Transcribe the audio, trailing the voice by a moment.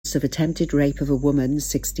counts of attempted rape of a woman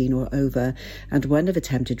 16 or over and one of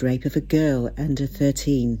attempted rape of a girl under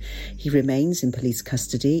 13. He remains in police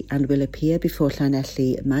custody and will appear before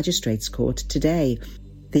Llanelli Magistrates Court today.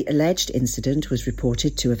 The alleged incident was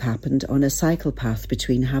reported to have happened on a cycle path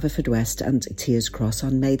between Haverfordwest and Tiers Cross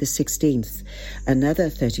on May the 16th. Another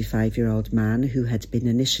 35-year-old man who had been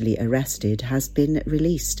initially arrested has been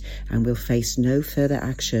released and will face no further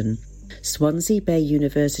action. Swansea Bay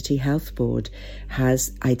University Health Board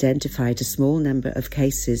has identified a small number of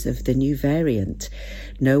cases of the new variant.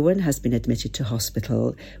 No one has been admitted to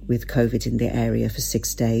hospital with COVID in the area for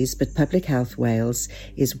 6 days, but Public Health Wales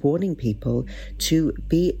is warning people to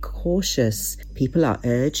be cautious. People are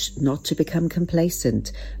urged not to become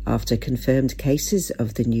complacent after confirmed cases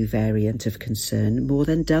of the new variant of concern more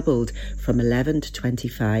than doubled from 11 to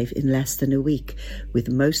 25 in less than a week,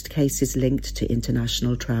 with most cases linked to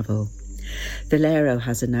international travel. Valero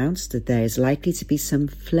has announced that there is likely to be some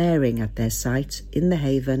flaring at their site in the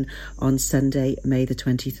Haven on Sunday, May the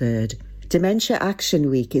 23rd. Dementia Action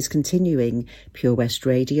Week is continuing. Pure West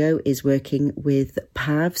Radio is working with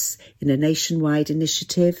PAVS in a nationwide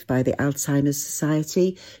initiative by the Alzheimer's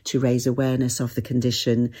Society to raise awareness of the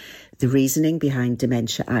condition. The reasoning behind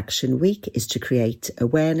Dementia Action Week is to create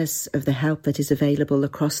awareness of the help that is available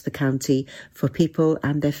across the county for people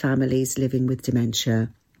and their families living with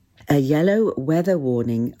dementia. A yellow weather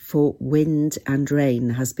warning for wind and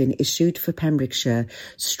rain has been issued for Pembrokeshire.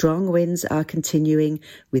 Strong winds are continuing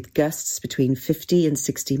with gusts between 50 and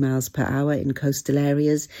 60 miles per hour in coastal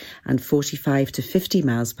areas and 45 to 50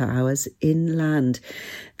 miles per hour inland.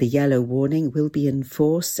 The yellow warning will be in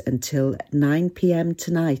force until 9 p.m.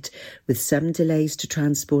 tonight, with some delays to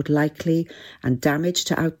transport likely and damage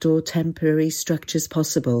to outdoor temporary structures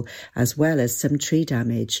possible, as well as some tree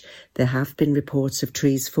damage. There have been reports of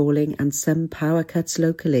trees falling and some power cuts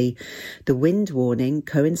locally. The wind warning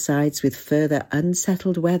coincides with further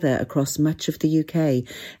unsettled weather across much of the UK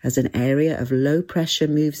as an area of low pressure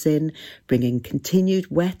moves in, bringing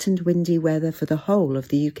continued wet and windy weather for the whole of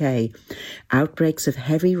the UK. Outbreaks of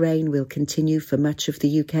heavy rain will continue for much of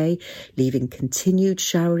the UK, leaving continued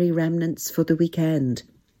showery remnants for the weekend.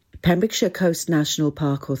 Pembrokeshire Coast National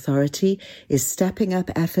Park Authority is stepping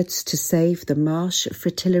up efforts to save the marsh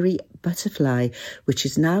fritillary butterfly, which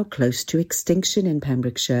is now close to extinction in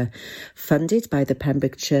Pembrokeshire. Funded by the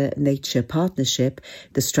Pembrokeshire Nature Partnership,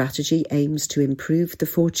 the strategy aims to improve the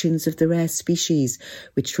fortunes of the rare species,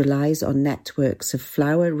 which relies on networks of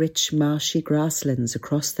flower-rich marshy grasslands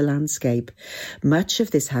across the landscape. Much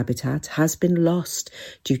of this habitat has been lost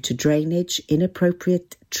due to drainage,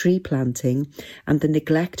 inappropriate tree planting and the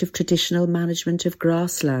neglect of traditional management of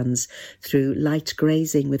grasslands through light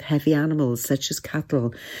grazing with heavy animals such as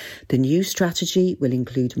cattle. The new strategy will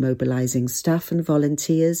include mobilising staff and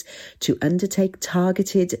volunteers to undertake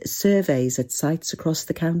targeted surveys at sites across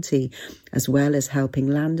the county, as well as helping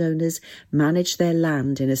landowners manage their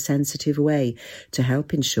land in a sensitive way to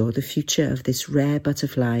help ensure the future of this rare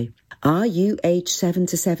butterfly. Are you aged 7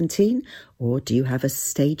 to 17, or do you have a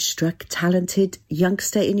stage-struck, talented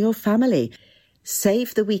youngster in your family?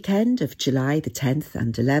 Save the weekend of July the 10th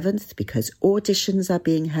and 11th because auditions are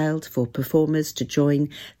being held for performers to join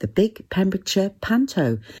the Big Pembrokeshire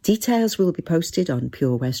Panto. Details will be posted on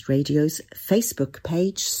Pure West Radio's Facebook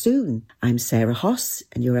page soon. I'm Sara Hoss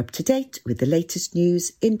and you're up to date with the latest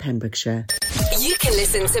news in Pembrokeshire. You can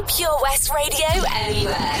listen to Pure West Radio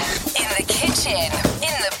anywhere. In the kitchen,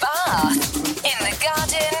 in the bath, in the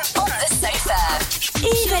garden, on the sofa,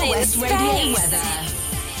 even Pure in West space. Radio weather.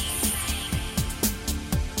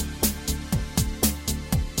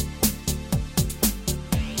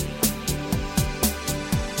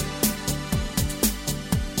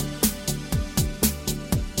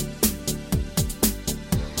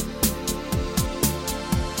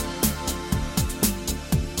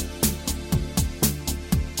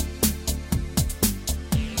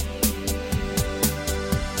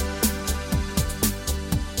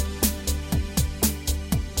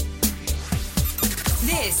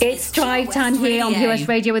 It's drive time here on US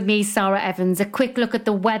Radio with me, Sara Evans. A quick look at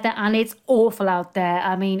the weather, and it's awful out there.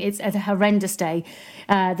 I mean, it's a horrendous day.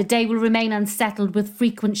 The day will remain unsettled with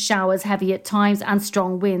frequent showers, heavy at times, and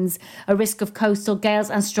strong winds. A risk of coastal gales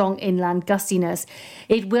and strong inland gustiness.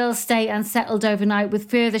 It will stay unsettled overnight with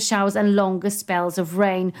further showers and longer spells of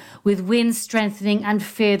rain, with winds strengthening and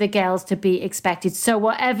further gales to be expected. So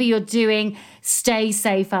whatever you're doing, stay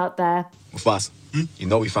safe out there. Boss, you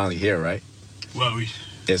know we finally here, right? Well,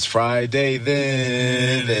 It's Friday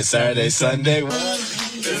then, it's Saturday, Sunday.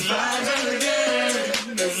 It's live again.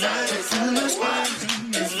 It's live again.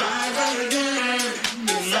 It's live again.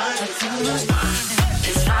 It's live again.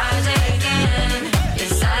 It's Friday again.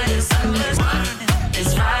 It's Saturday.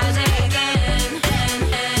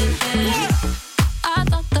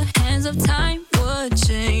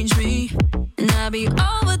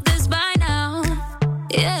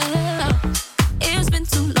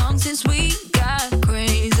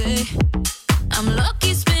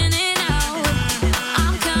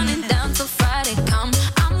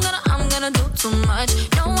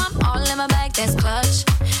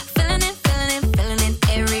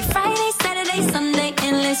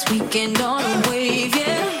 this weekend on a wave,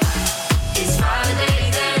 yeah. It's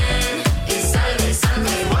Friday then, it's Saturday,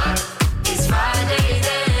 Sunday, what? It's Friday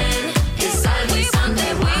then, it's Saturday,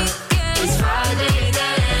 Sunday, weekend. It's Friday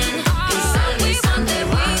then, it's Saturday, Sunday,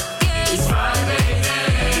 weekend. It's Friday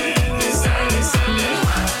then, it's Saturday, Sunday,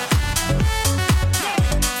 what?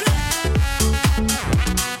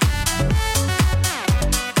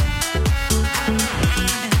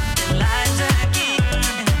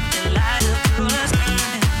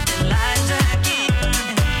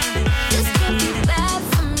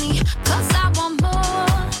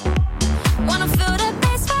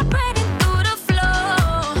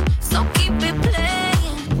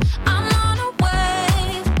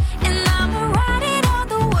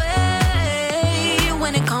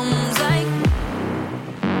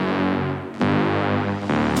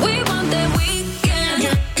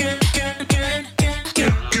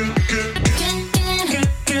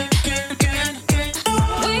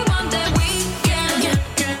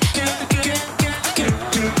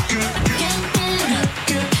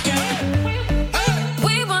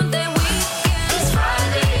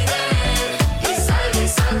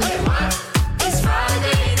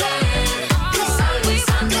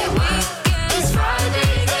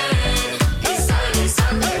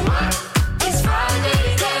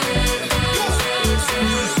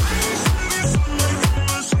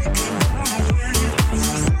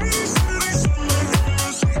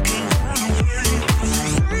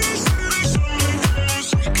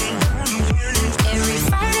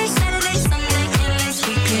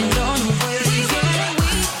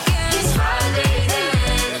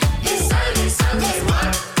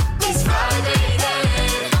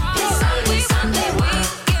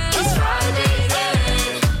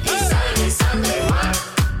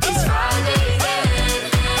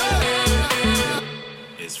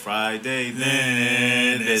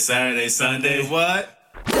 Saturday, Sunday, what?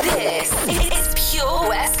 This is Pure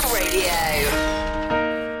West Radio.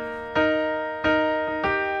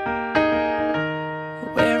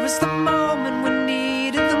 Where is the moment we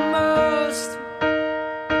need it the most?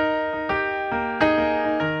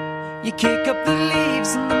 You kick up the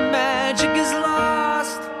leaves and the magic is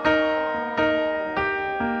lost.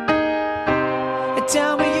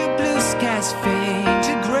 Tell me your blue skies fade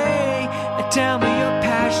to gray. Tell me your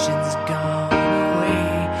passion's gone.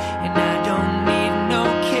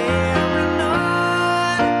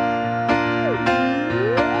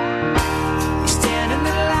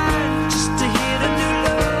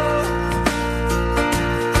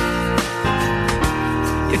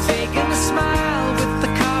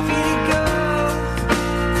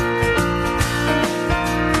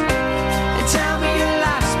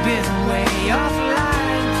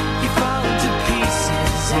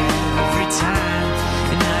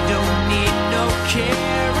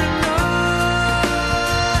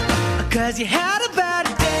 Cause you had a bad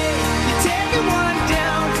day, you're taking one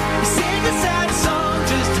down. You sing a sad song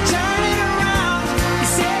just to turn it around. You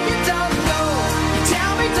say you don't know, you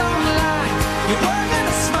tell me don't lie. You're working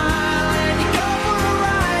a smile and you go for a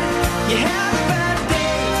ride. You had a bad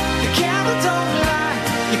day, the camera don't lie.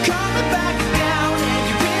 You're coming back down and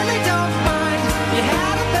you really don't mind. You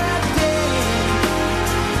had a bad day,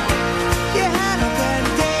 you had a bad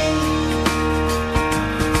day.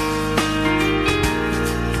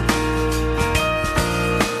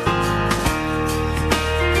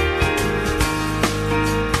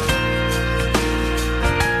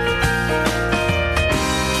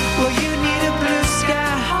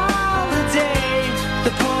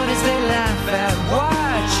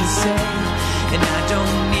 And I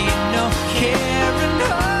don't need no caring.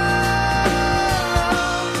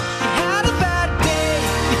 You had a bad day,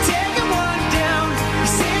 you're taking one down. You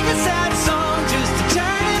sing a sad song just to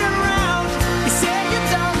turn it around. You say you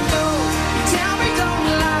don't know, you tell me don't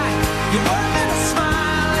lie. You're working a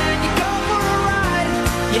smile and you go for a ride.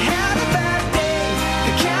 You had a bad day,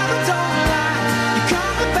 the camera don't lie. You're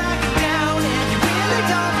coming back down and you really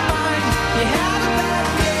don't mind. You had a bad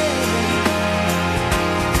day.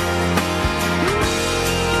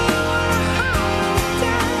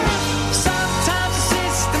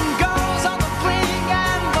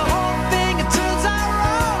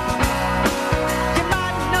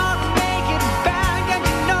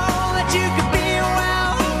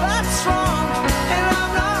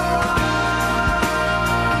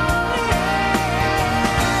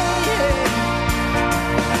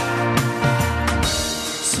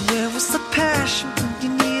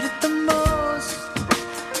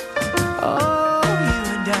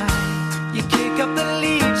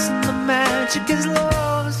 Is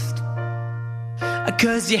lost.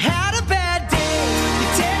 Cause you had a bad day,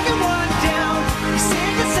 you're taking one down. You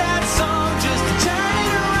sing a sad song just to turn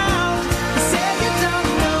it around.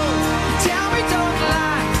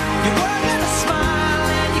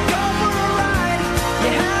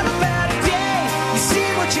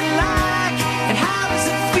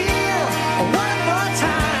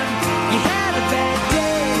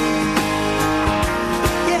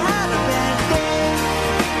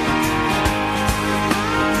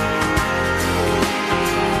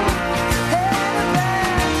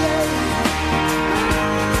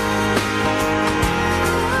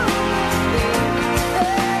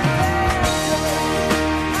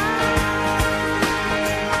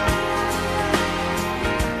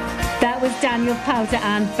 powder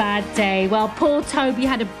and bad day. Well, poor Toby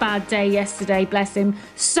had a bad day yesterday, bless him.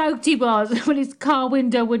 Soaked he was when his car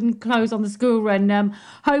window wouldn't close on the school run.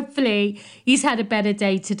 Hopefully he's had a better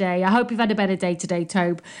day today. I hope you've had a better day today,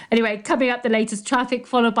 Tobe. Anyway, coming up, the latest traffic,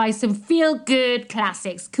 followed by some feel-good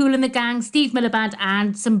classics. Kool and the Gang, Steve Miller Band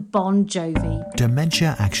and some Bon Jovi.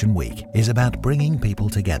 Dementia Action Week is about bringing people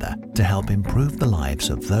together to help improve the lives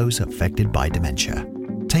of those affected by dementia.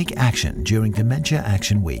 Take action during Dementia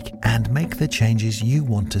Action Week and make the changes you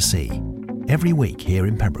want to see. Every week here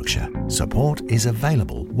in Pembrokeshire, support is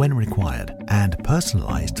available when required and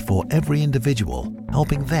personalised for every individual,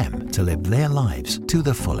 helping them to live their lives to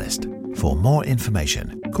the fullest. For more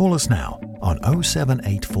information, call us now on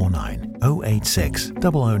 07849 086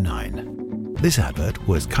 009. This advert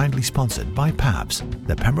was kindly sponsored by PAVS,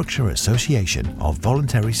 the Pembrokeshire Association of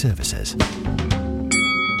Voluntary Services.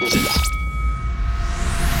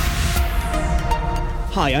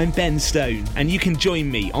 Hi, I'm Ben Stone, and you can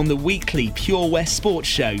join me on the weekly Pure West Sports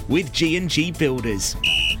Show with G&G Builders.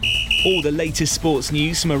 All the latest sports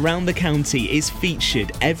news from around the county is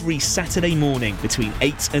featured every Saturday morning between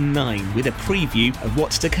 8 and 9 with a preview of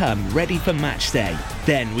what's to come ready for match day.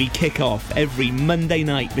 Then we kick off every Monday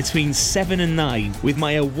night between 7 and 9 with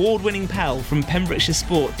my award-winning pal from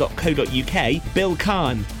PembrokeshireSport.co.uk, Bill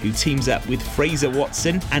Kahn, who teams up with Fraser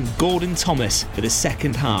Watson and Gordon Thomas for the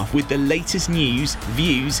second half with the latest news,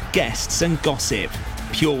 views, guests and gossip.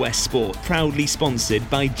 Pure West Sport, proudly sponsored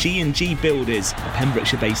by G&G Builders, a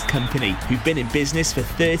Pembrokeshire-based company who've been in business for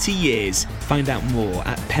 30 years. Find out more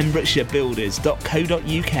at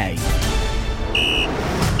pembrokeshirebuilders.co.uk.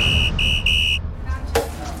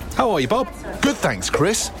 How are you, Bob? Good, thanks,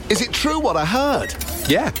 Chris. Is it true what I heard?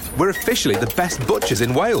 Yeah, we're officially the best butchers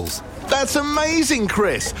in Wales. That's amazing,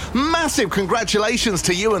 Chris. Massive congratulations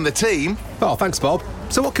to you and the team. Oh, thanks, Bob.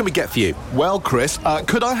 So what can we get for you? Well, Chris,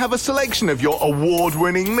 could I have a selection of your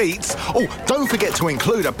award-winning meats? Oh, don't forget to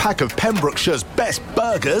include a pack of Pembrokeshire's best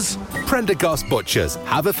burgers. Prendergast Butchers,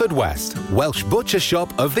 Haverfordwest, Welsh Butcher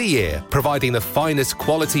Shop of the Year, providing the finest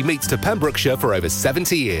quality meats to Pembrokeshire for over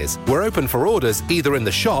 70 years. We're open for orders either in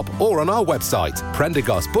the shop or on our website,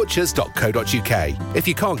 prendergastbutchers.co.uk. If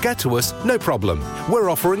you can't get to us, no problem. We're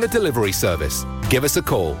offering a delivery service. Give us a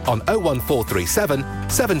call on 01437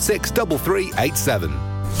 763387.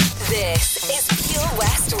 This is Pure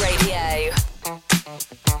West Radio.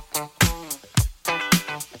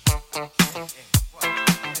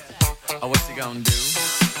 Oh, what you gonna do?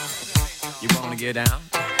 You wanna get down?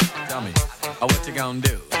 Tell me. Oh, what you gonna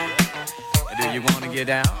do? Do you wanna get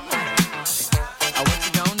down? Oh, what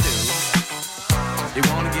you gonna do? You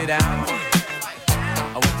wanna get out?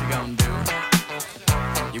 Oh, what you gonna do?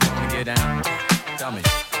 You wanna get down? Tell me.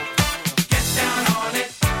 Get down on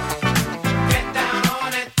it. Get down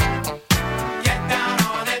on it. Get down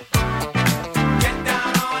on it. Get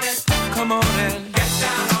down on it. Come on and get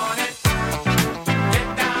down on it.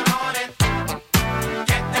 Get down on it.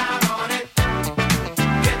 Get down on it.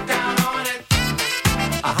 Get down on it.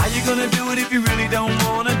 How you gonna do it if you really don't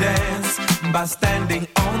wanna dance? By standing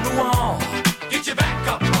on the wall. Get your back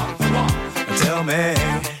up off the wall. Tell me.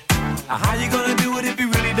 How you gonna do it if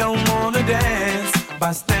you really don't wanna dance?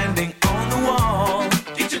 By standing on the wall.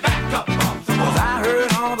 Get your back up off the wall. 'Cause I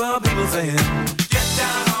heard all the people saying, get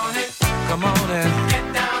down on it. Come on and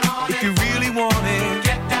get down on it. If you really want it,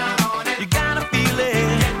 get down on it. You gotta feel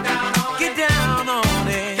it. Get down on it. Get down on it.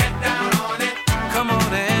 Get down on it. Come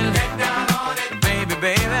on and get down on it. Baby,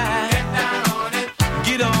 baby. Get down on it.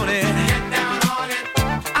 Get on it. Get down on it.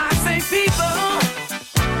 I say people.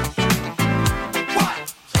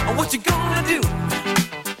 What you gonna do?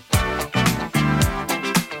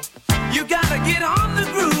 You gotta get on the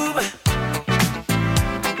groove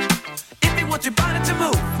if you want your body to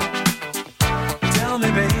move. Tell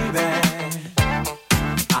me, baby,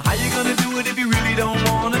 how you gonna do it if you really don't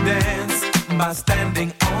wanna dance? By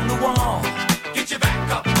standing on the wall. Get your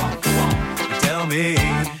back up off the wall. Tell me,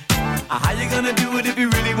 how you gonna do it if you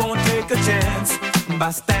really won't take a chance?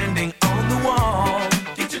 By standing on the wall.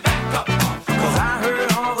 Get your back up off the wall. 'Cause I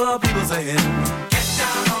heard all the people saying, get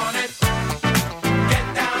down on it.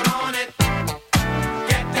 Get down on it.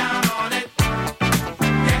 Get down on it.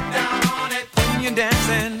 Get down on it. When you're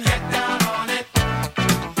dancing, get down on it.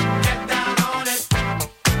 Get down on it.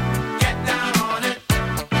 Get down on it.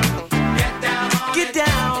 Get down on it. Get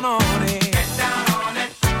down on it. Get down on it.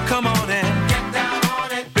 Come on and get down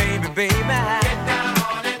on it. Baby, baby. Get down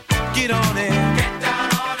on it. Get on it. Get down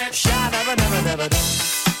on it. Sha-da-ba-da-ba-da-ba-da.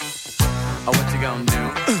 Oh, what you gonna do?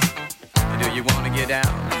 Do you wanna get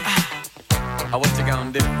down? Oh, what you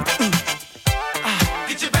gonna do?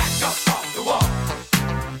 Get your back up off the wall.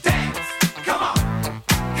 Dance, come on.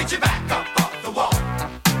 Get your back up off the wall.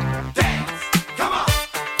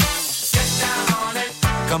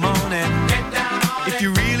 on it. If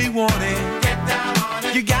you really want it,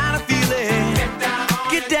 you gotta feel it.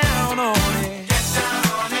 Get down on it.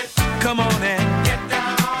 Come on and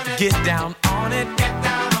get down on it.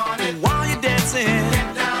 While you're dancing,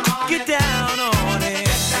 get down on it.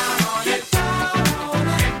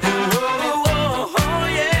 Oh, oh, oh,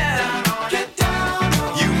 yeah.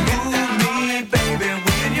 You move me, baby,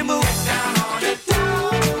 when you move.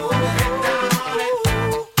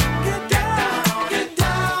 Get down,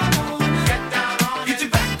 get your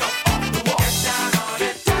back up off the wall.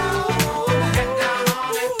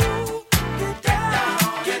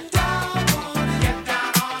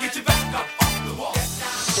 Get your back up off the wall.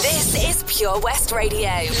 This is Pure West Radio,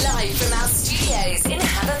 live from our studios in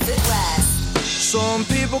Haverfordwest. Some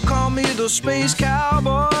people call me the space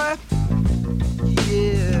cowboy.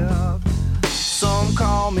 Yeah. Some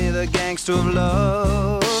call me the gangster of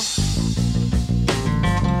love.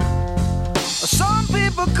 Some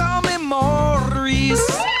people call me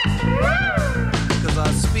Maurice, 'cause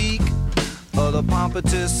I speak of the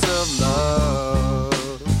pompatus of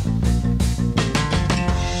love.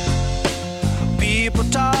 People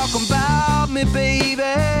talk about me,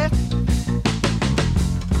 baby.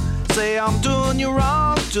 Say I'm doing you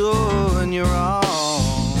wrong, doing you wrong.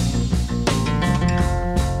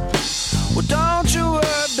 Well, don't you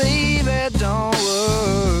worry, baby, don't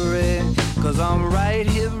worry, 'cause I'm right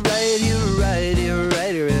here, right here, right here,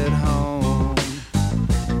 right here at home.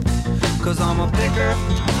 'Cause I'm a picker,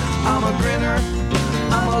 I'm a grinner,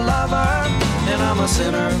 I'm a lover, and I'm a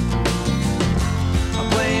sinner. I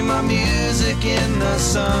play my music in the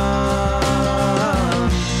sun.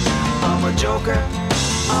 I'm a joker,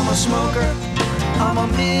 I'm a smoker, I'm a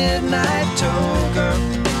midnight toker.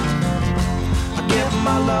 I get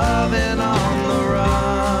my loving on the run.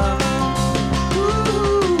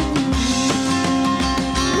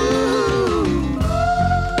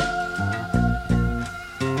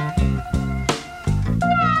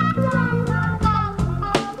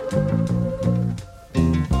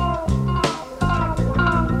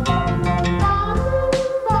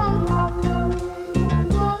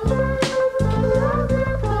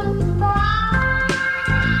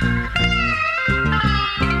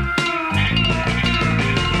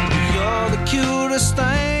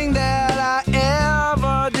 Thing that I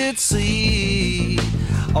ever did see.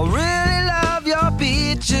 I really love your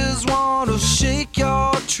beaches, want to shake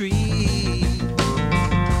your tree.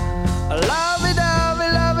 I love it, dovey,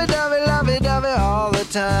 love it, dovey, love it, dovey all the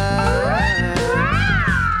time.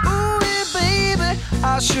 Ooh, yeah, baby,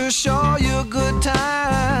 I sure show you a good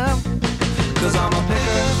time. 'Cause I'm a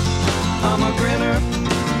picker, I'm a grinner,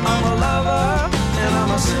 I'm a lover, and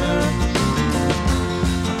I'm a sinner.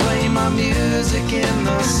 My music in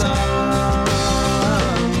the sun.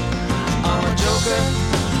 I'm a joker,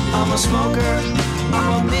 I'm a smoker,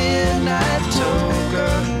 I'm a midnight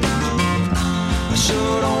toker. I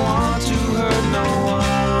sure don't want to hurt no one.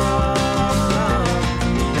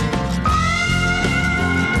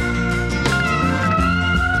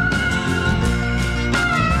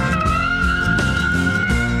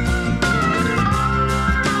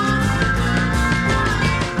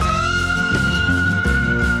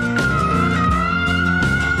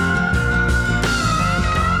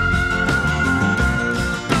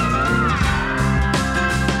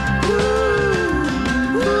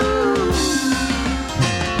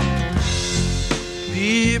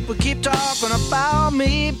 People keep talking about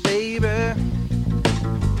me, baby.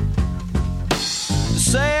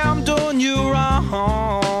 Say I'm doing you wrong.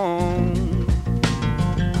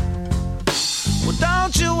 Well,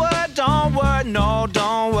 don't you worry, no,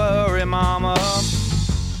 don't worry, mama.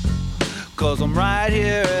 'Cause I'm right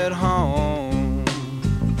here at home.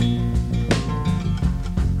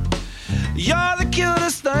 You're the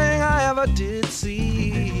cutest thing I ever did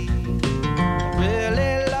see. I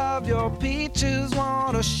really love your peaches,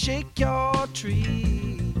 wanna shake your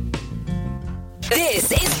tree.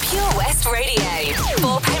 This is Pure West Radio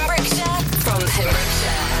for Pembrokeshire, from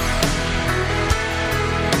Pembrokeshire.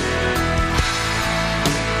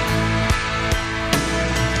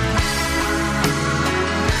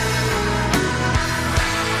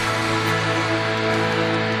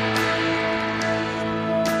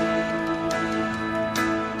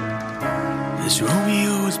 This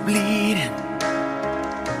Romeo is bleeding,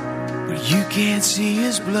 but you can't see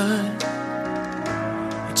his blood.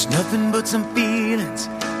 It's nothing but some feelings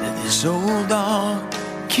that this old dog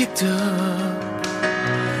kicked up.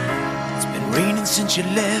 It's been raining since you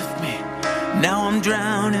left me, now I'm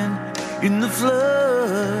drowning in the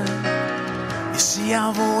flood. You see,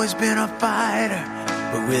 I've always been a fighter,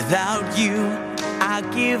 but without you, I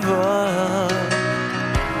give up.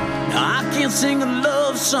 Now I can't sing a love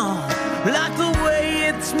love song like the way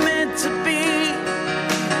it's meant to be.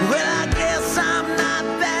 Well, I guess I'm not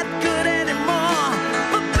that good anymore,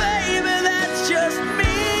 but baby, that's just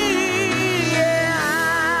me.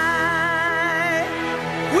 Yeah, I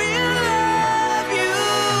will love you,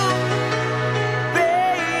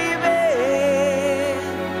 baby,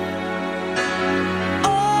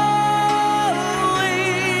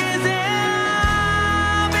 always, and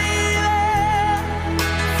I'll be there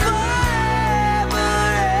forever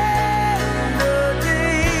and a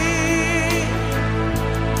day.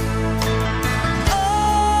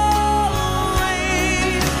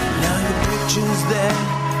 Always. Now your pictures that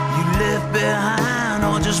you left behind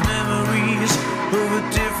are just memories of a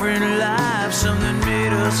different life. Something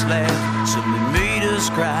made us laugh, something made us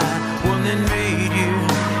cry, one that made you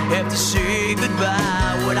have to say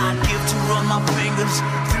goodbye. What I'd give to run my fingers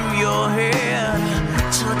through your hair,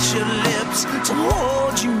 touch your lips, to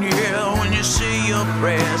hold you near when you say your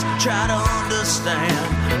prayers. Try to understand,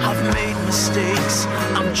 I've made mistakes,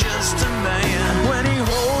 I'm just a man. When he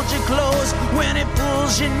holds you close, when he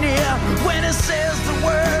pulls you near, when he says the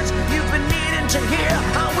words you've been needing to hear,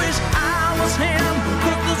 I wish I was him,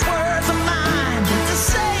 'cause those words are mine to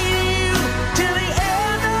say to you till the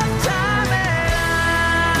end of time. And I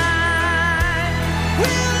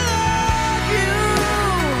will love you,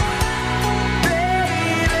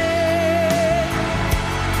 baby,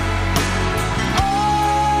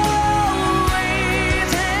 always,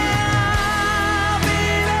 and I'll be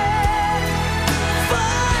there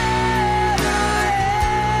forever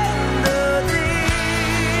and a day.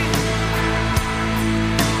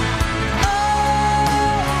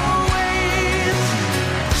 Always.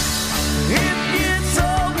 If you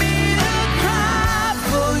told me to cry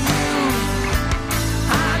for you,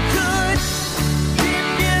 I could. If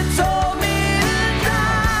you told me to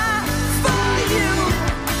die for you,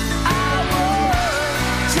 I would.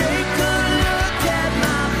 Take a look at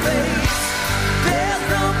my face. There's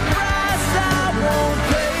no price I won't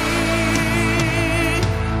pay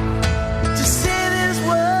to say these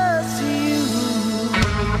words to you.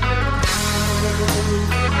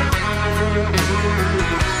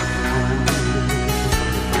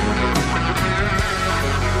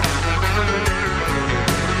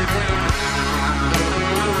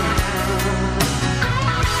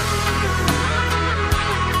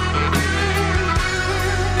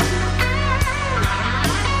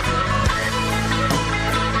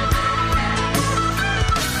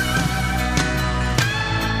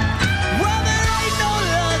 Well, there ain't no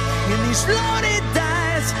luck in these lonely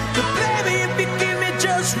days, but baby, if you give me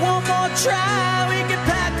just one more try, we can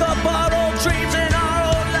pack up our old dreams and our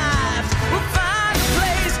old lives. We'll find a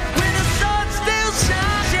place where the sun still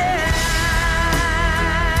shines. Yeah,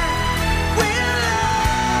 we'll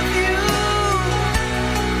love you,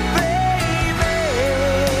 baby,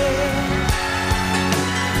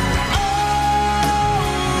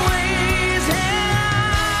 always, and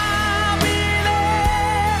I'll be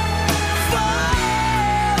there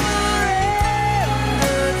forever and a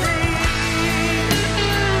day.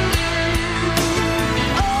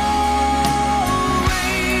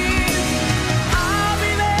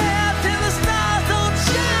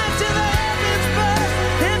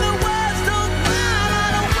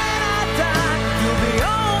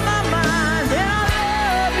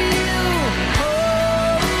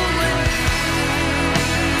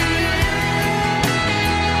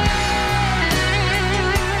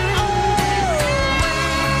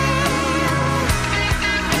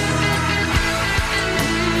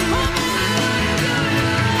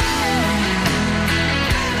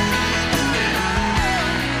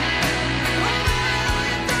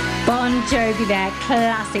 Bon Jovi there,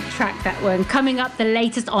 classic track that one. Coming up, the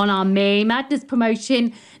latest on our May Madness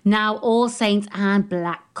promotion, now All Saints and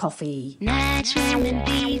Black Coffee. Night swimming,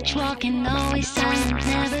 beach walking, always silent,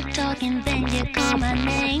 never talking. Then you call my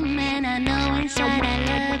name, and I know inside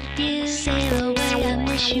I love you. Sail away, I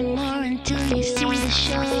miss you more until you see the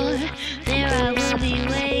shore. There I will be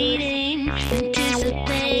waiting,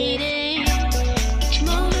 anticipating. Each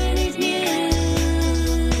moment is new.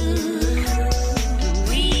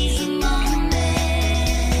 Breeze a moment.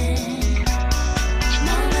 Each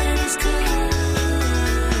moment is cool.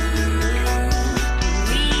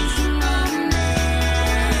 Breeze a moment.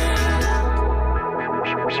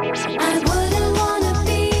 I wouldn't wanna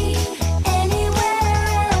be anywhere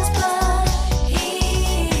else but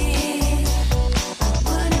here.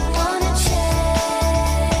 Wouldn't wanna change.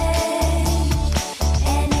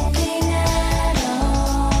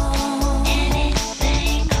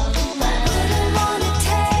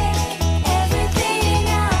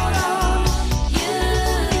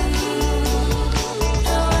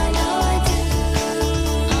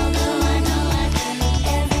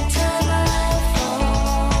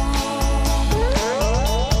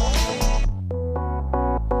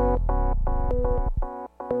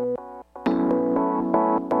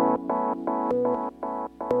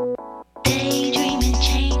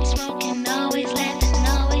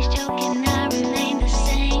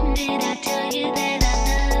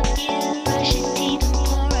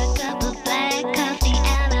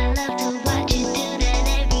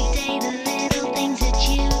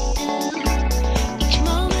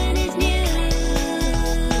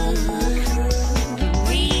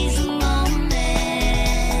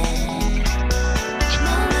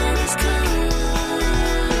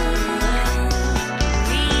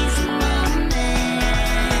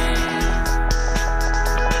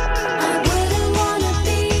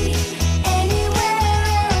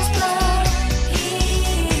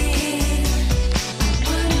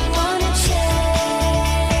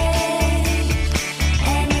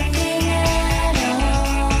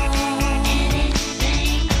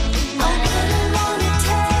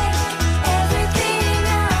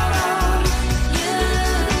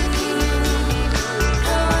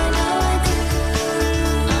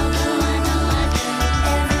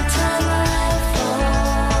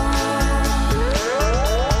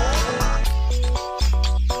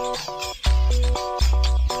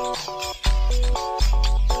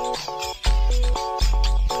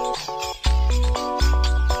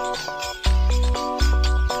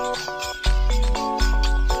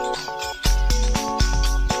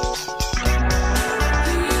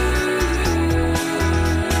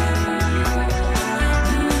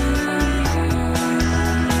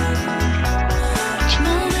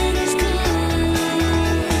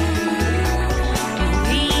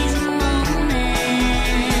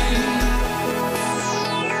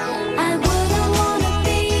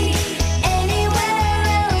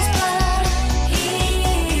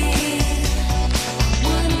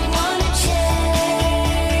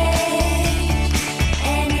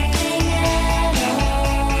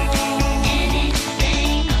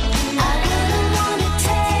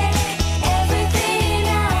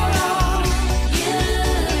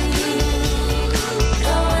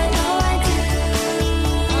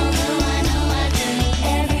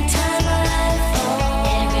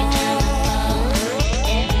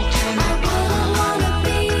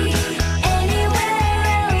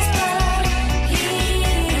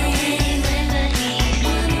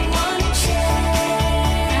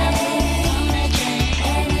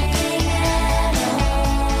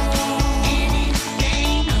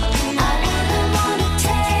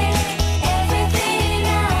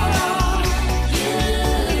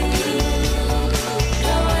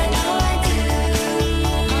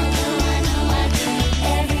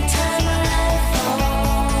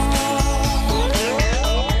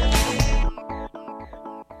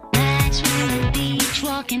 nights on the beach,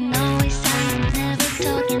 walking, always silent, never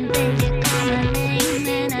talking. Then you call my name,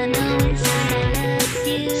 and I know inside I love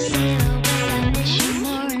you. Sail away, I miss you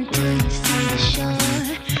more until you see the shore.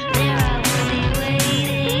 There I will be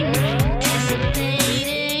waiting,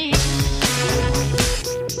 anticipating.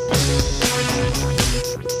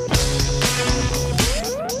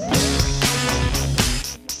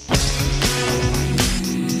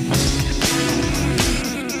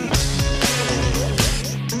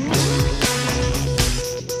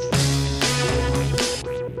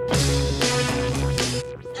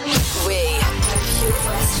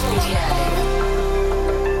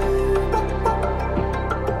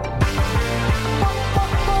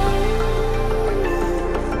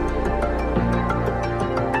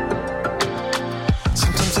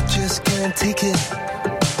 Sometimes I just can't take it.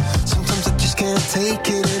 Sometimes I just can't take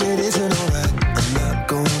it, and it isn't alright. I'm not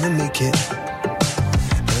gonna make it.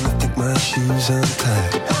 And I think my shoes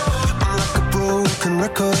untied. I'm like a broken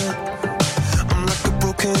record. I'm like a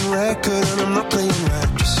broken record, and I'm not playing right.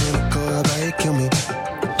 Just cynical, how you kill me.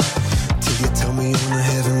 Till you tell me on the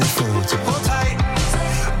heavenly phone. So hold tight.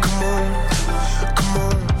 Come on, come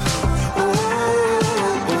on. Oh,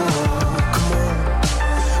 oh, oh, come on,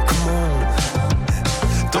 come on.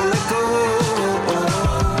 Don't let go.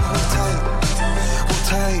 Hold tight, hold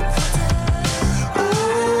tight.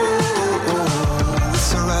 Oh,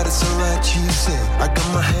 it's alright, you said. I got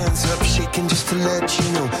my hands up shaking just to let you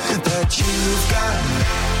know that you've got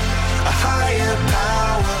a higher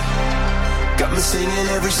power. Got me singing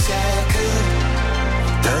every second,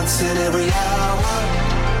 dancing every hour.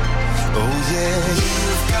 Oh yeah,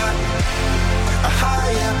 you've got a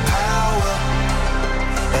higher power,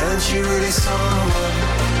 and you're really someone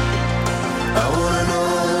I wanna know.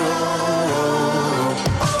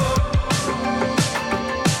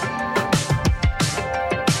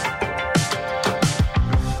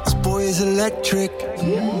 This boy is electric.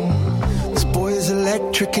 This boy is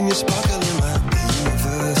electric, and you're sparkling like the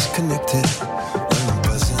universe connected. When I'm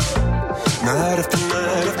buzzing, night after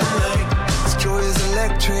night after night. This joy is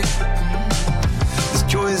electric. This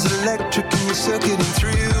joy is electric, and you're circuiting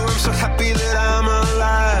through. I'm so happy that I'm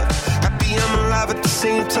alive. Happy I'm alive at the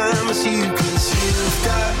same time as you, 'cause you've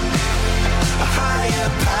got a higher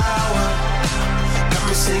power. Got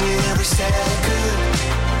me singing every second,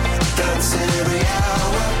 dancing every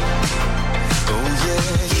hour. Oh yeah,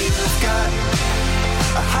 you've got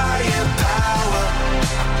a higher power,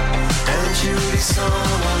 and you're really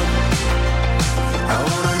someone I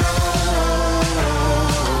wanna know.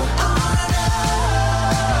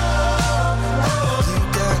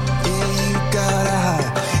 You got a high.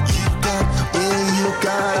 You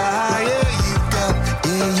got a high. Yeah, you got a high. You got,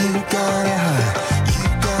 you got a high.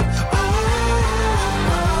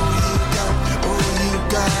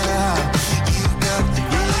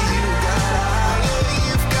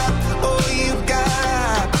 You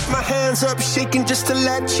got my hands up shaking just to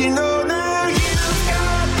let you know now you've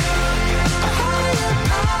got a higher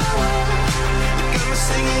power. You got me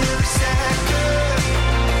singing every second,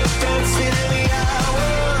 dancing every hour.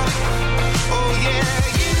 Oh yeah,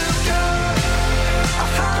 you've got a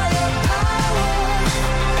higher power.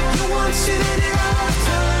 You want it in your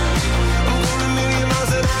lifetime. I'm going a million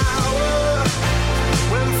miles an hour.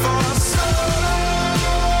 When for so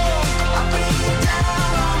long I've been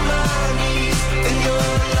down on my knees in your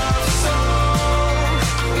love song.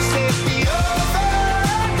 Set me over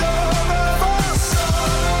and over for so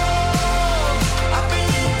long. I've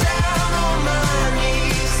been down on my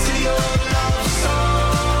knees to your love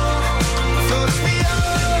song. Floats me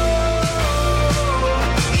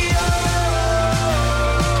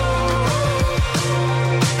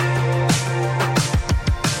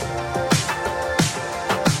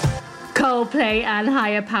Coldplay and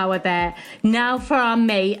Higher Power there. Now for our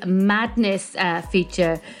May Madness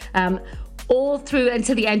feature. All through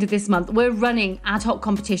until the end of this month, we're running ad hoc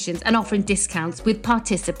competitions and offering discounts with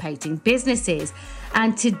participating businesses.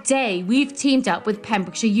 And today we've teamed up with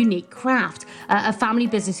Pembrokeshire Unique Craft, a family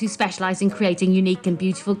business who specialise in creating unique and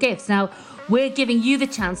beautiful gifts. Now, we're giving you the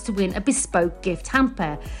chance to win a bespoke gift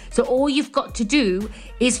hamper. So all you've got to do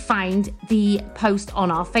is find the post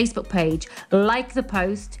on our Facebook page, like the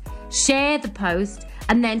post, share the post,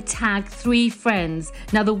 and then tag 3 friends.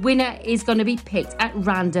 Now, the winner is going to be picked at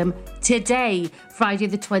random today, Friday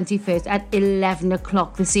the 21st at 11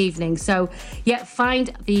 o'clock this evening. So, yeah,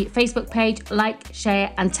 find the Facebook page, like,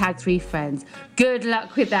 share, and tag 3 friends. Good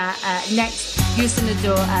luck with that. Next, Houston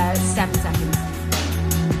Adore, 7 seconds.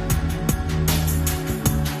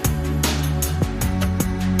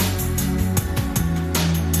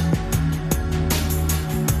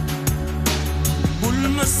 Bul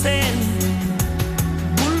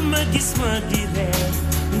ma gis ma di ree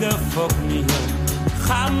nga foog ni yow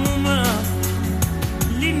xamuma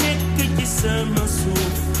li nekk ci sama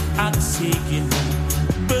suuf ak sigina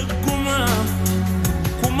bëgguma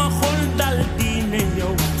ku ma xool dal di ne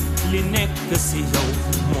yow li nekk si yow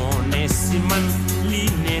moo ne si man li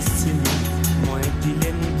ne si man mooy di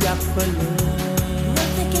leen jàppale.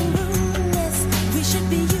 Nothing can ruin this. We should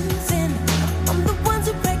be using. I'm the ones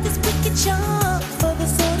who practice wicked charms for the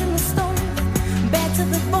sword and the stone. Bad to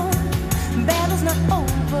the bone. Battle's not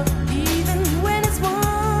over, even when it's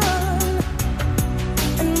won.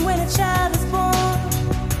 And when a child is born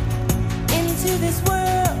into this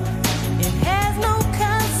world, it has no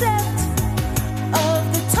concept of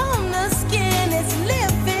the tone the skin is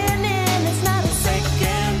living in. It's not a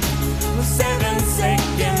second, we're 7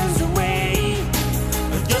 seconds away.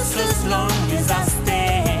 Just as long as I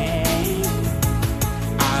stay,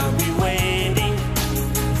 I'll be waiting.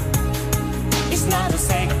 It's not a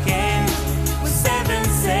second, we're 7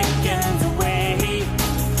 seconds away.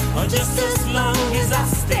 Or just as long as I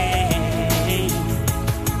stay,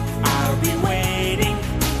 I'll be waiting.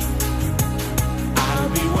 I'll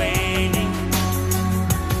be waiting.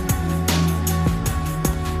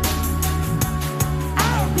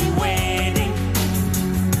 I'll be waiting.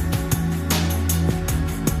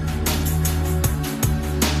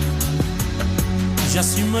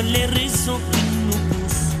 J'assume les raisons qui nous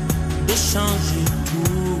poussent de changer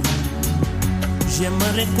tout.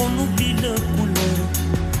 J'aimerais qu'on oublie le couleur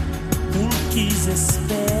pour qu'ils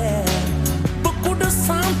espèrent. Beaucoup de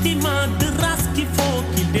sentiments, de race qu'il faut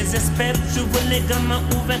qu'ils désespèrent. Je veux les gamins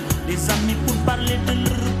ouverts, les amis pour parler de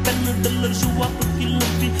leur peine, de leur joie pour qu'ils le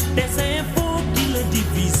vivent. Des infos qui ne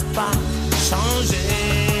divisent pas. Changer.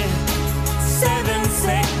 7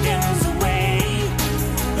 seconds away.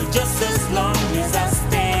 Just as long as I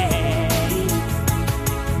stay,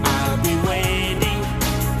 I'll be waiting.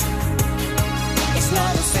 It's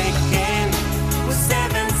not a second, we're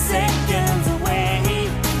 7 seconds away.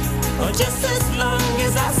 Or just as long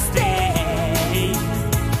as I stay,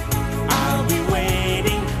 I'll be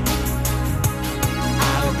waiting.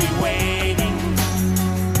 I'll be waiting.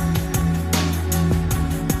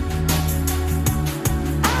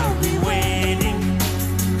 I'll be waiting.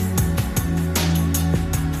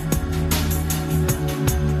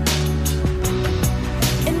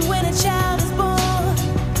 And when a child is born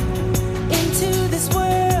into this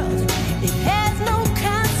world, it has no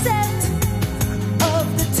concept of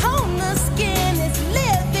the tone the skin is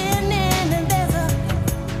living in. And there's a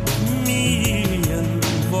million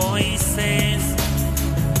voices,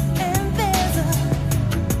 and there's a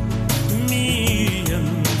million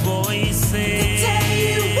voices. to tell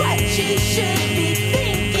you what you should be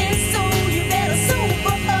thinking. So you better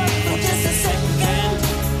sober up for just a second.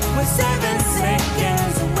 We're 7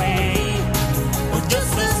 seconds away. Or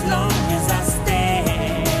just as long as I stay,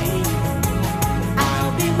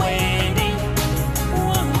 I'll be waiting.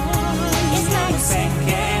 It's not a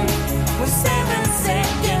second, we're 7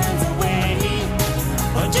 seconds away.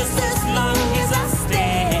 Or just as long as I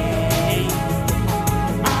stay,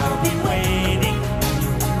 I'll be waiting.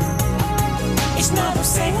 It's not a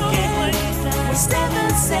second, we're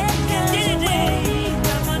 7 seconds away.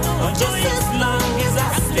 Or just as long as I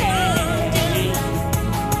stay,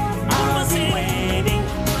 I'll be waiting.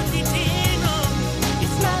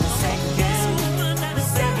 It's not a second, we're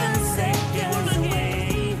 7 seconds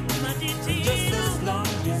away. Just as long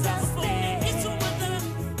as I stay,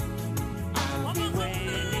 I'll be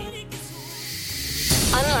waiting.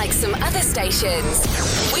 Unlike some other stations,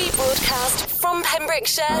 we broadcast from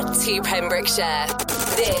Pembrokeshire to Pembrokeshire.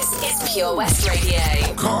 This is Pure West Radio.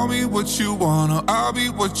 Call me what you wanna, I'll be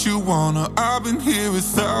what you wanna. I've been here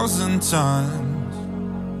 1,000 times.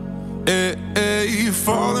 You're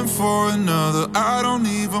falling for another, I don't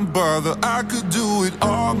even bother. I could do it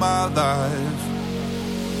all my life.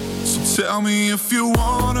 So tell me if you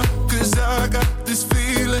wanna, 'cause I got this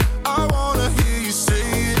feeling. I wanna hear you say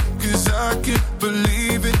it, 'cause I can't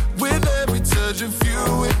believe it. With every touch of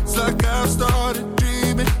you, it's like I've started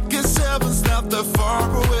dreaming. Guess heaven's not that far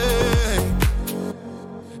away.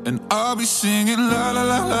 And I'll be singing la la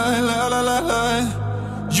la la la la la la.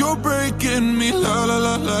 You're breaking me la la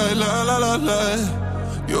la la la la la la.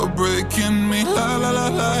 You're breaking me la la la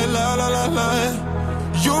la la la la la.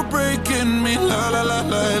 You're breaking me la la la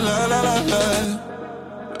la la la la la.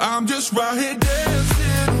 I'm just right here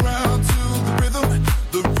dancing around to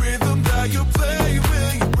the rhythm that you play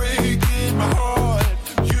when you're breaking my heart.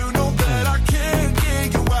 You know that I can't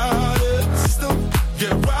get you out of the system.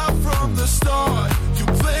 Yeah, right from the start, you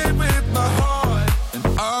played with my heart, and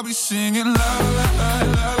I'll be singing la la la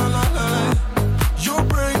la la la la. You're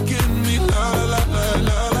breaking me la la la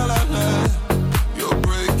la la la la.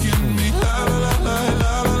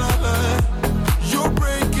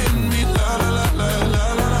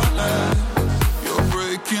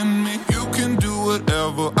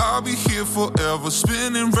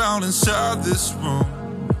 this room.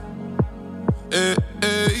 Hey,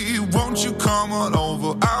 hey, won't you come on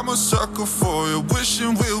over? I'm a sucker for you,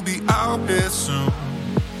 wishing we'll be out here soon.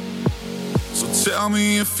 So tell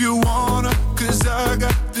me if you wanna, cause I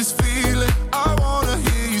got this feeling. I wanna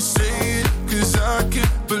hear you say it, cause I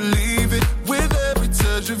can't believe it. With every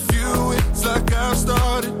touch of you, it's like I've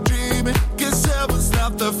started dreaming. Guess heaven's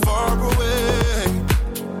not that far away.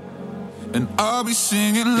 And I'll be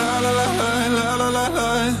singing la la la la la la la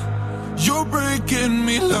la. You're breaking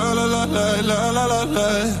me la la la la la la la la.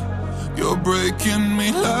 You're breaking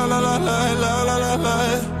me la la la la la la la la.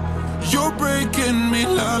 You're breaking me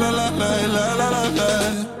la la la la la la la la.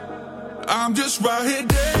 I'm just right here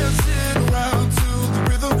dancing around to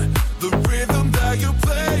the rhythm that you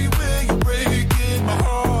play when you're breaking my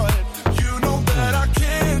heart. You know that I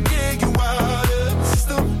can't get you out of the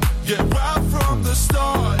system. Yeah, right from the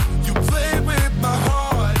start, you play with my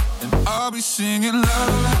heart, and I'll be singing la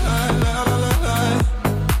la la la la la la.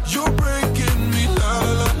 You're breaking me la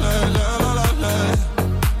la la la la la la la.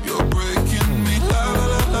 You're breaking me la la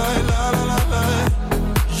la la la la la la.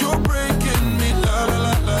 You're breaking me la la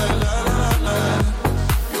la la la la la la.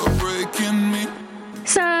 You're breaking me.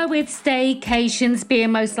 So, with staycations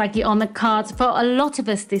being most likely on the cards for a lot of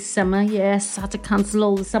us this summer, yes, had to cancel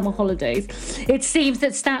all the summer holidays, it seems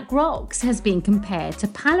that Stack Rocks has been compared to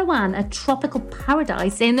Palawan, a tropical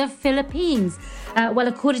paradise in the Philippines. Well,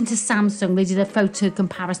 according to Samsung, they did a photo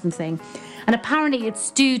comparison thing, and apparently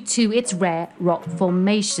it's due to its rare rock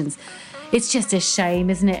formations. It's just a shame,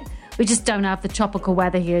 isn't it? We just don't have the tropical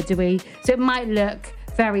weather here, do we? So it might look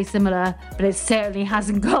very similar, but it certainly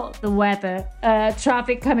hasn't got the weather.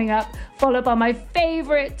 Traffic coming up, followed by my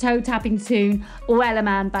favourite toe-tapping tune, Weller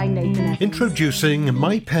Man by Nathan Evans. Introducing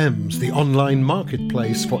MyPems, the online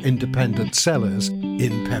marketplace for independent sellers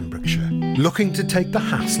in Pembrokeshire. Looking to take the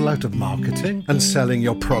hassle out of marketing and selling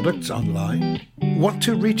your products online? Want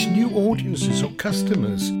to reach new audiences or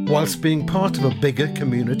customers whilst being part of a bigger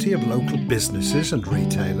community of local businesses and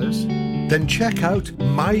retailers? Then check out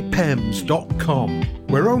mypems.com.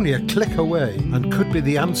 We're only a click away and could be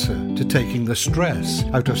the answer to taking the stress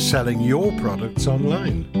out of selling your products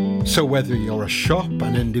online. So whether you're a shop,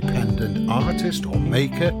 an independent artist or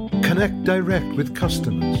maker, connect direct with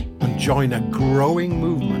customers and join a growing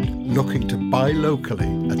movement looking to buy locally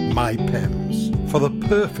at MyPems. For the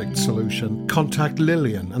perfect solution, contact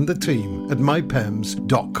Lillian and the team at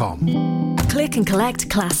mypems.com. Click and collect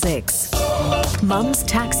classics. Mum's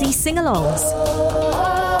taxi sing-alongs.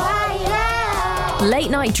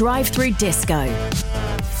 Late night drive-through disco.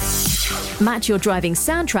 Match your driving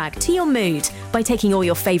soundtrack to your mood by taking all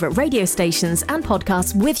your favourite radio stations and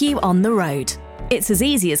podcasts with you on the road. It's as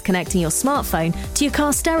easy as connecting your smartphone to your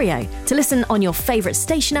car stereo to listen on your favourite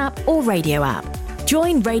station app or radio app.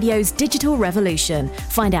 Join radio's digital revolution.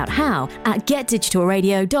 Find out how at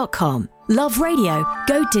getdigitalradio.com. Love radio,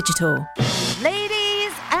 go digital.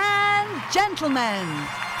 Ladies and gentlemen,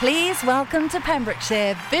 please welcome to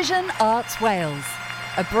Pembrokeshire Vision Arts Wales,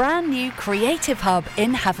 a brand new creative hub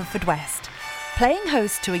in Haverfordwest, playing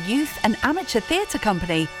host to a youth and amateur theatre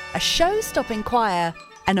company, a show-stopping choir,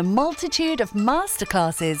 and a multitude of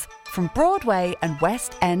masterclasses from Broadway and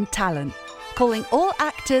West End talent, calling all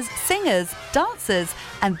actors, singers, dancers,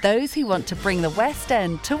 and those who want to bring the West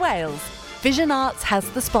End to Wales. Vision Arts has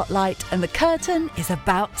the spotlight and the curtain is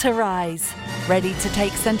about to rise. Ready to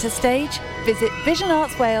take centre stage? Visit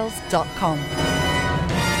visionartswales.com.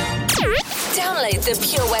 Download the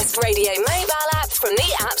Pure West Radio mobile app from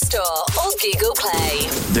the App Store or Google Play.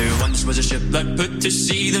 There once was a ship that put to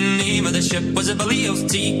sea. The name of the ship was a Billy of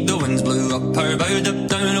Tea. The winds blew up her bow, up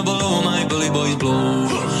down below my bully boys blow.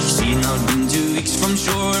 She had not been 2 weeks from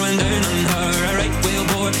shore when down on her a right whale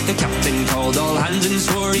bore. The captain called all hands and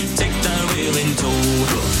swore he'd take that whale in tow.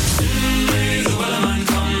 Soon may the wellerman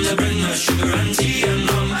come to bring us sugar and tea and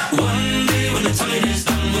rum. One day when the tide is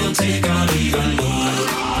done, we'll take our leave and go.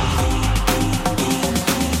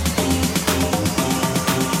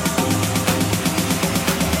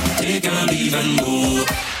 Take our leave and go.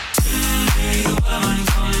 Someday the wellerman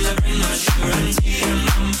comes to bring us sugar and tea and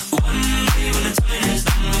rum. One day when the time is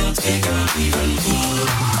done, we'll take our leave and go.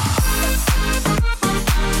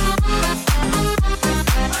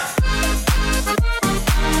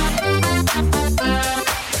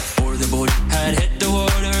 Before the boat had hit the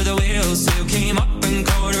water, the whale sail came up and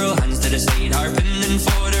caught her. Hands to the side, harping and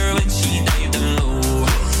fought her when she dived down low.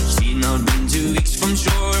 She'd not been 2 weeks from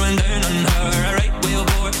shore when down on her a right whale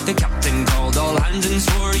bore. The captain called all hands and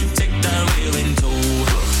swore he'd take that whale in tow.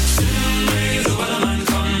 Soon may the wellerman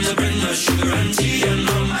come to bring us sugar and tea and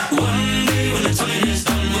rum. One day when the time is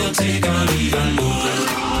done, we'll take our leave and go.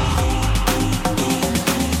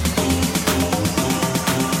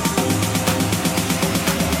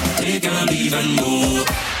 even more.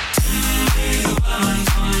 Someday the woman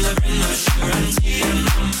comes, I bring her sugar and tea and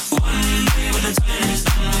rum. One day when the time is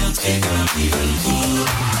done, we'll take her even more.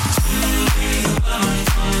 Someday the woman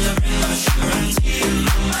comes, I bring her sugar and tea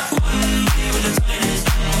and rum. One day when the time is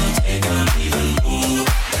done, we'll take her even more.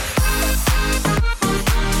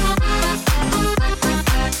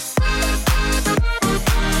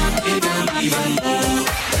 Take her even more.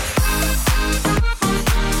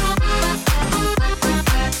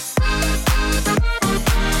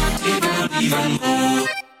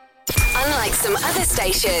 Unlike some other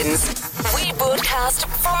stations, we broadcast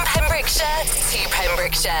from Pembrokeshire to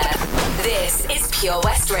Pembrokeshire. This is Pure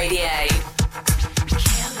West Radio.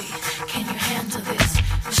 Kelly, can you handle this?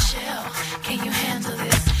 Michelle, can you handle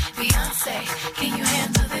this? Beyonce, can you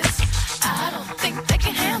handle this? I don't think they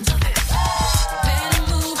can handle this. Better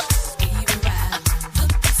move, even ride.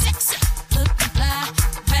 Looking sexy, looking fly.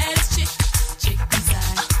 Baddest chick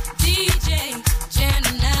beside. DJ,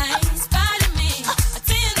 Gemini, Spider-Man,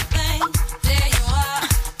 attend the thing. There you are.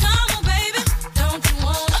 Come on, baby, don't you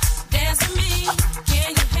wanna dance with me? Can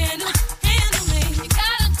you handle me? You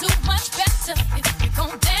gotta do much better if you're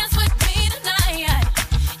gonna dance with me tonight.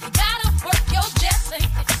 You gotta work your jet if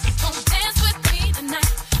you're gonna dance with me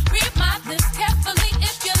tonight. Read my lips carefully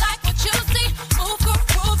if you like what you see. Move,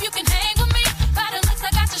 groove, you can hang with me. By the looks,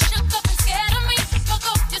 I got you shook up and scared of me. Fuck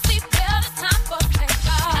up your seatbelt, it's time for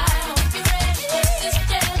takeoff. I don't think you're ready for this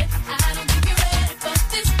jelly. I don't think you're ready for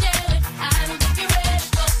this jelly. I don't think you're ready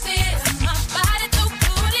for this. My body too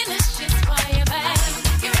bootylicious for you, babe. I don't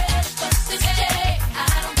think you're ready for this jelly. I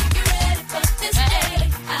don't think you're ready for this jelly.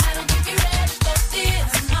 I don't think you're ready for this.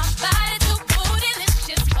 My body too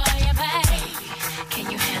bootylicious for you, babe. Can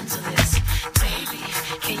you handle this? Baby,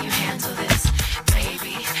 can you handle this?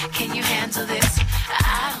 Baby, can you handle this?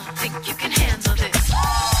 I don't think you can handle this.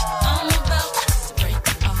 I'm about to break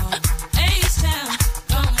it all. H-Town,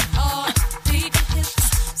 going hard. Beat the hips,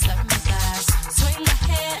 slap my thighs. Swing my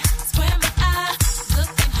head, square my eyes.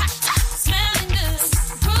 Looking hot, smelling good.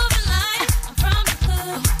 Proving like I'm from the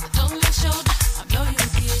hood. Over my shoulder, I blow your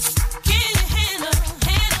kiss. Can you handle this?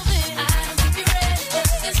 I don't think you're ready for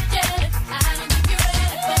this jelly. I don't think you're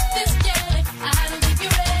ready for this jelly. I don't think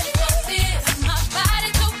you're ready for this. My body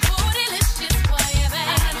too bootylicious for you, babe.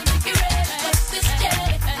 I don't think you're ready for this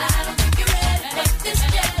jelly. I don't think you're ready for this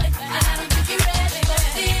jelly. I don't think you're ready for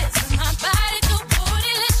this. My body too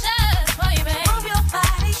bootylicious for you, babe. Move your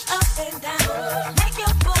body up and down. Make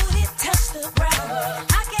your booty touch the ground.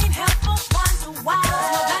 I can't help but wonder why.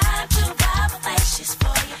 My vibe too vibalacious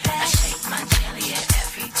for you, babe. I shake my jelly at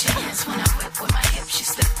every chance. When I whip with my hips, you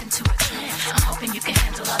slip into a trance. I'm hoping you can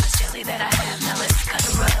handle all this jelly that I have. Now let's cut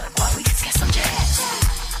a rug while we get some jazz.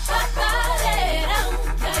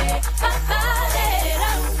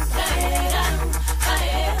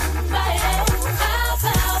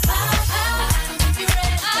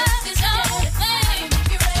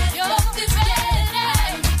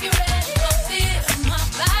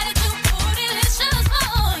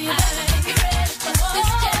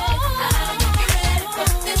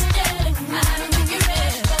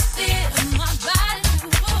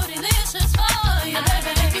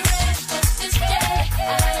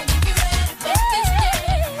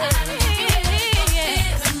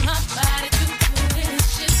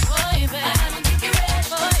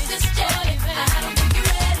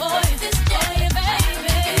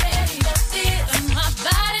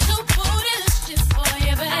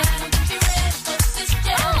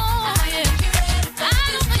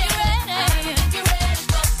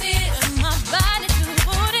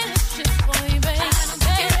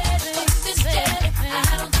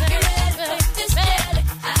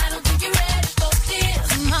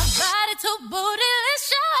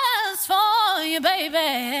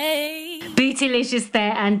 Bootylicious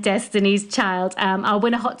there and Destiny's Child. Our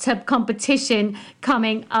Winner Hot Tub competition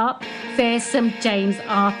coming up. Fearsome James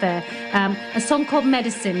Arthur. A song called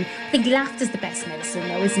Medicine. I think laughter's the best medicine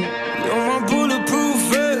though, isn't it? You're my bulletproof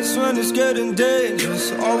vest when it's getting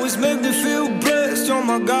dangerous. Always make me feel blessed. You're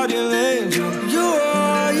my guardian angel. You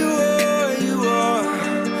are, you are, you are.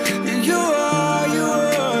 You are, you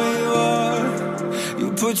are, you are.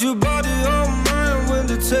 You put your body on mine when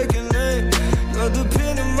they're taking aim. You're the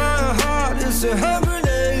pin in my heart, it's a hand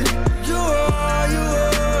grenade. You are, you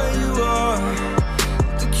are, you are.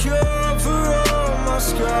 The cure for all my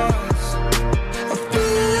scars. I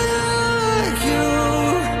feel like you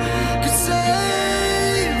could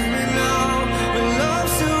save me now. When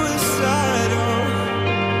love's suicidal,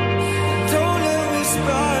 don't let me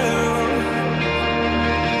spiral.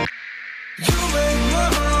 You make my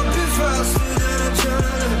heart beat faster than a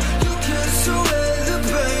adrenaline. You kiss away the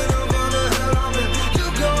pain of all the hell I'm in. You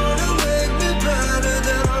gonna make me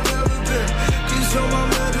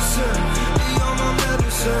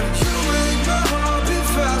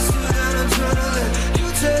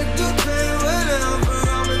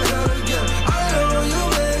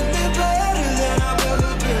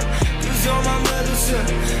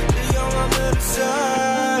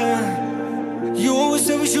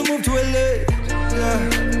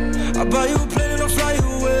I'll buy you a plane and I'll fly you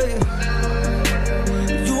away.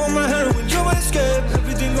 You want my heroin, you're my escape.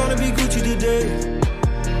 Everything gonna be Gucci today.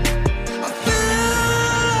 I feel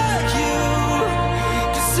like you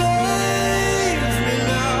can save me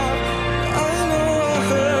now. I know I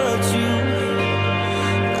hurt you.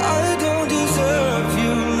 I don't deserve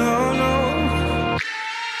you, no, no.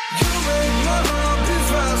 You make my heart beat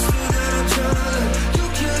faster than adrenaline. You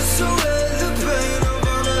kiss away the pain of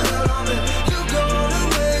all the hell I'm in. You're gonna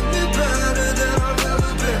make me better than I've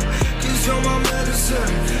ever been. 'Cause you're my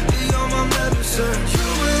medicine, you're my medicine. You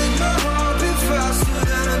make my heart beat faster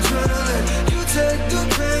than adrenaline. You take the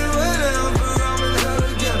pain whenever I'm in hell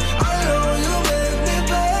again. I know you make me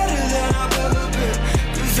better than I've ever been.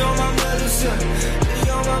 'Cause you're my medicine,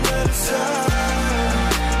 you're my medicine.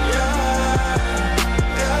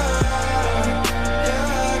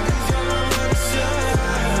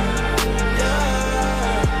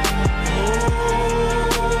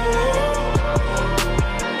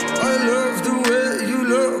 I love the way you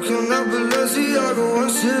look in that Balenciaga. One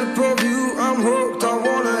sip of you, I'm hooked. I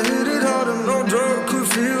wanna hit it harder. No drug could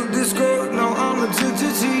feel this good. Now I'm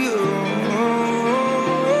addicted to you.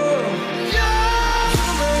 You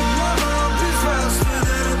make my heart beat faster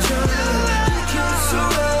than adrenaline. You kiss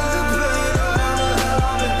away the pain of all the hell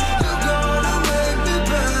I'm in. You're gonna make me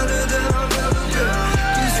better than I've ever been.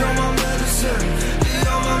 'Cause you're my medicine,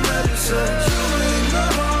 you're my medicine. You make my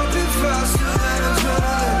heart beat faster than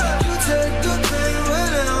adrenaline. You take the pain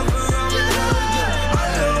whenever I'm in hell again. I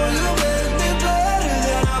know you make me better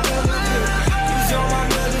than I've ever been. 'Cause you're my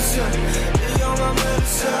medicine, you're my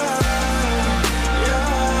medicine.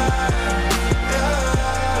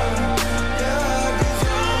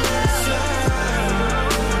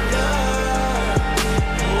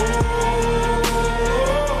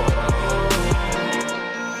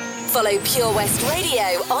 Follow Pure West Radio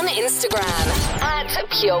on Instagram at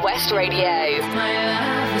Pure West Radio. My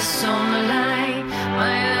love is on the line.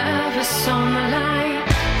 My love is on the line.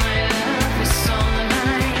 My love is on the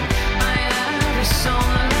line. My love is on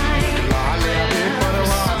the line. My love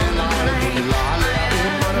is on the line. My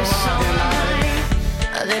love is on the line.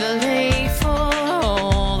 A little late for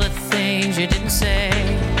all the things you didn't say.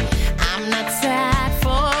 I'm not sad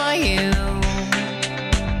for you,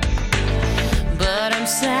 but I'm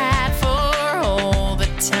sad for all the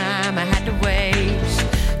time I had to waste.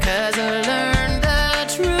 'Cause I learned the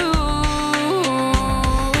truth.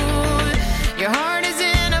 Your heart is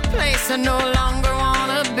in a place I no longer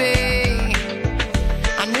wanna be.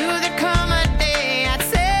 I knew there'd come a day I'd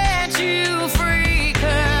set you free.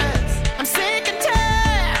 'Cause I'm sick and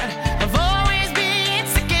tired of always being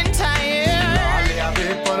sick and tired.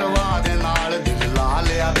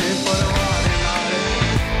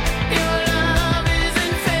 Your love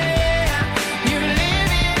isn't fair. You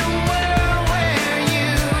live in a world where you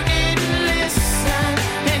didn't listen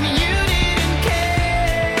and you didn't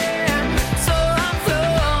care. So I'm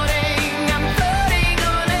floating on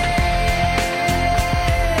air.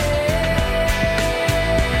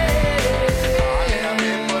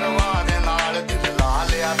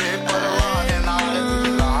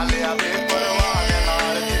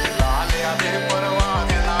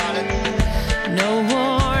 No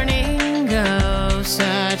warning goes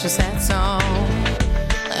such a sad song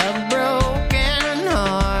of broken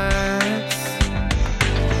hearts.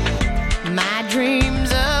 My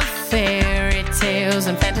dreams of fairy tales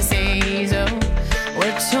and fantasies, oh,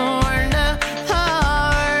 were torn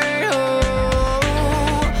apart.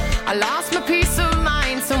 Oh, I lost my peace of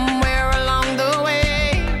mind somewhere along the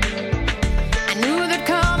way. I knew there'd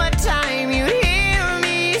come a time you'd hear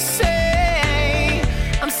me say,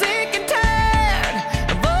 I'm sick and tired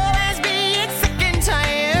of always being sick and tired.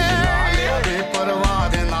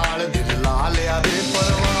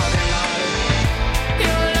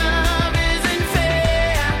 Your love isn't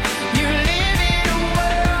fair. You live in a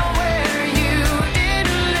world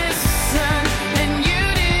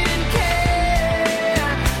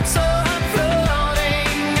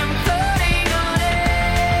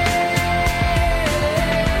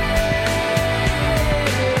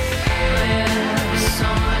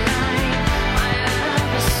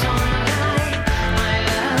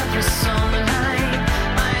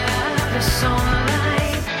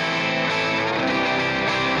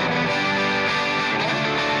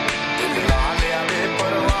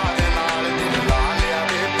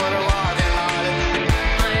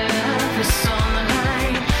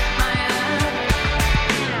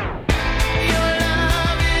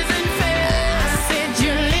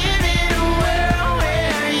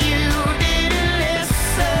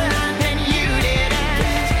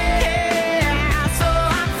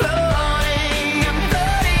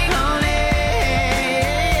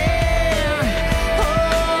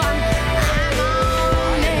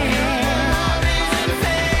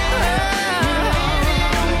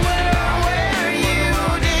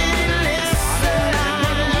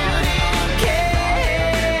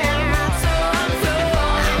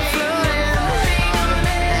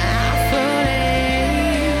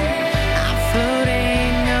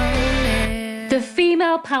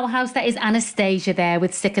girl powerhouse that is Anastasia there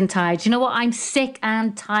with Sick and Tired. You know what? I'm sick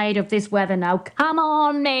and tired of this weather now. Come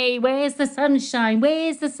on, me. Where's the sunshine?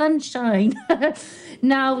 Where's the sunshine?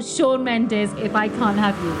 Now, Shawn Mendes, If I Can't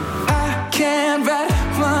Have You. I can't write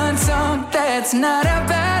one song that's not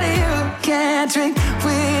about you. Can't drink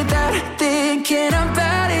without thinking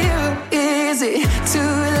about you. Is it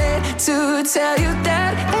too late to tell you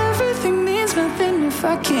that everything means nothing if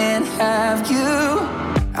I can't have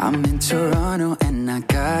you? I'm in Toronto and I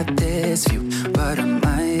got this view, but I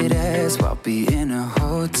might as well be in a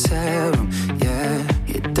hotel room. Yeah,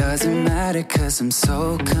 it doesn't matter 'cause I'm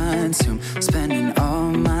so consumed, spending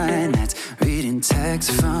all my nights reading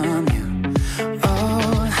texts from you.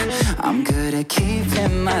 Oh, I'm good at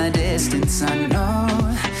keeping my distance. I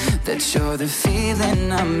know that you're the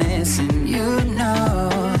feeling I'm missing. You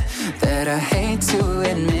know that I hate to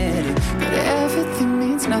admit it, but everything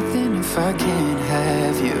means nothing if I can't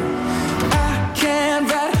have you. I can't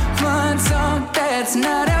write one song that's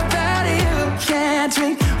not about you. Can't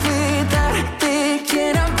drink without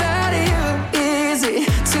thinking about you. Is it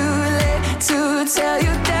too late to tell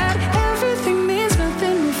you that everything means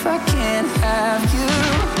nothing if I can't have you?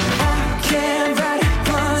 I can't write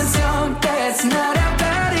one song that's not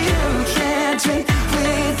about you. Can't drink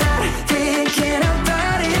without thinking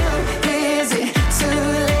about you. Is it too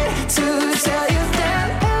late to tell you that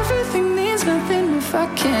everything means nothing if I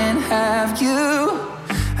can't have you?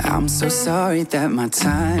 I'm so sorry that my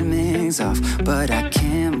timing's off, but I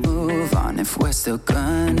can't move on if we're still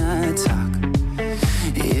gonna talk.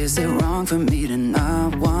 Is it wrong for me to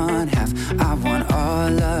not want half? I want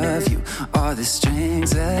all of you, all the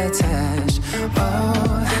strings attached.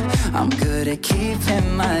 Oh, I'm good at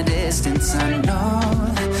keeping my distance. I know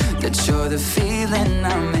that you're the feeling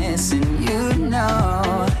I'm missing. You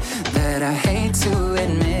know that I hate to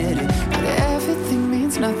admit it, but everything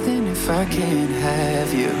means nothing if I can't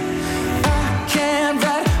have you. I can't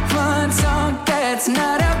write one song that's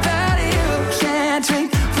not about you. Can't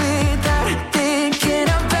drink without thinking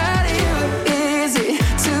about you. Is it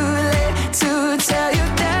too late to tell you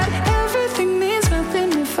that everything means nothing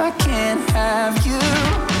if I can't have you?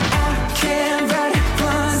 I can't write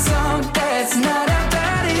one song that's not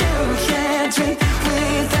about you. Can't drink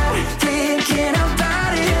without thinking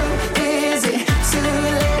about you. Is it too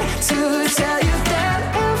late to tell you that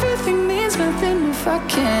everything means nothing if I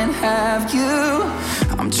can't have you?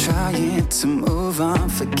 I'm trying to move on,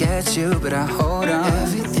 forget you, but I hold on.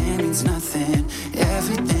 Everything means nothing,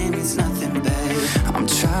 everything means nothing, babe. I'm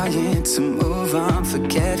trying to move on,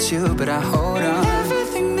 forget you, but I hold on.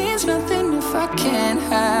 Everything means nothing if I can't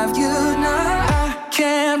have you. No, I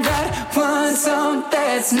can't write one song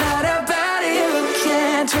that's not about you.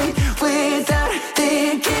 Can't drink without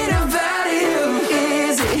thinking about you.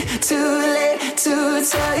 Is it too late to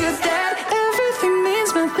tell you that everything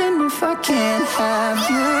means nothing if I can't have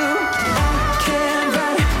you? I can't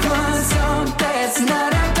write one song that's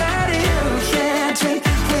not about you. Can't drink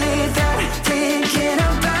without thinking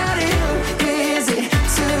about you. Is it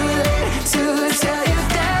too late to tell you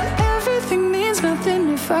that everything means nothing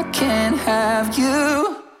if I can't have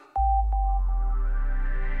you?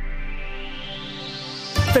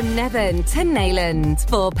 From Nevern to Neyland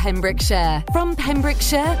for Pembrokeshire. From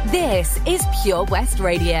Pembrokeshire, this is Pure West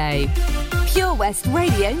Radio. Pure West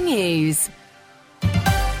Radio News.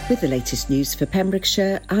 With the latest news for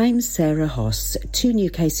Pembrokeshire, I'm Sara Hoss. 2 new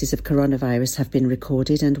cases of coronavirus have been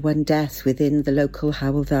recorded and 1 death within the local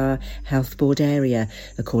Hywel Dda Health Board area,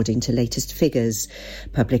 according to latest figures.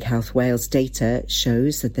 Public Health Wales data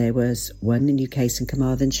shows that there was 1 new case in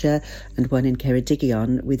Carmarthenshire and 1 in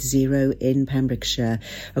Ceredigion, with 0 in Pembrokeshire.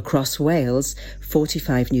 Across Wales,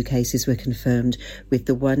 45 new cases were confirmed, with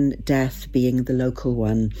the 1 death being the local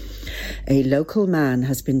one. A local man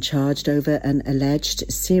has been charged over an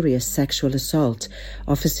alleged serious sexual assault.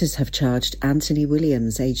 Officers have charged Anthony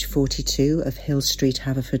Williams, aged 42, of Hill Street,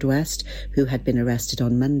 Haverfordwest, who had been arrested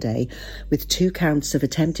on Monday, with 2 counts of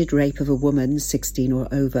attempted rape of a woman 16 or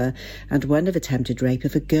over and 1 of attempted rape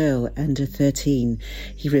of a girl under 13.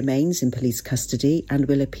 He remains in police custody and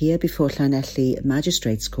will appear before Llanelli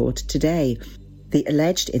Magistrates Court today. The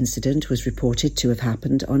alleged incident was reported to have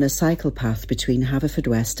happened on a cycle path between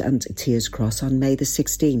Haverfordwest and Tiers Cross on May the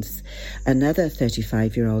 16th. Another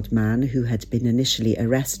 35-year-old man who had been initially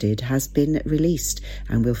arrested has been released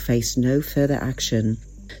and will face no further action.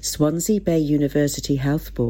 Swansea Bay University Health Board